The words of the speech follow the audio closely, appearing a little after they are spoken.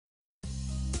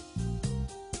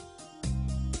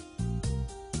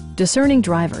discerning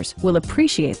drivers will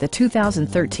appreciate the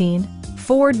 2013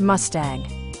 Ford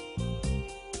Mustang.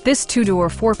 This two-door,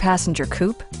 four-passenger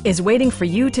coupe is waiting for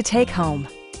you to take home.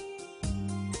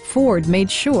 Ford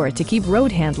made sure to keep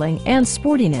road handling and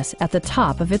sportiness at the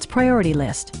top of its priority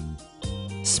list.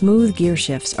 Smooth gear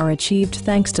shifts are achieved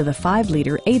thanks to the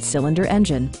 5-liter 8-cylinder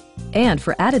engine. And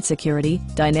for added security,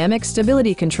 dynamic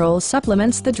stability control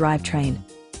supplements the drivetrain.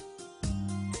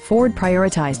 Ford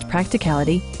prioritized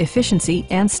practicality, efficiency,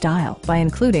 and style by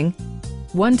including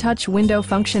one-touch window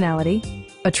functionality,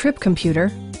 a trip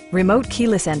computer, remote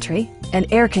keyless entry,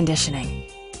 and air conditioning.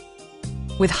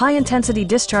 With high-intensity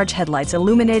discharge headlights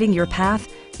illuminating your path,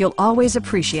 you'll always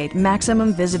appreciate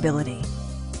maximum visibility.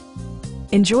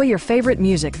 Enjoy your favorite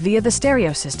music via the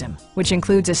stereo system, which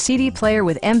includes a CD player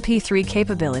with MP3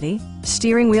 capability,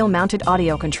 steering wheel mounted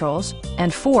audio controls,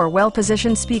 and 4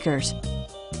 well-positioned speakers.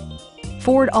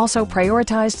 Ford also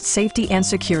prioritized safety and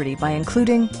security by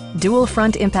including dual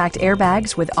front impact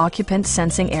airbags with occupant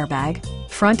sensing airbag,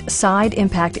 front side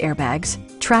impact airbags,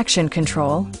 traction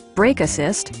control, brake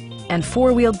assist, and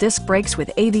 4-wheel disc brakes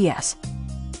with ABS.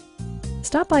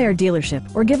 Stop by our dealership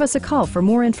or give us a call for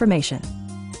more information.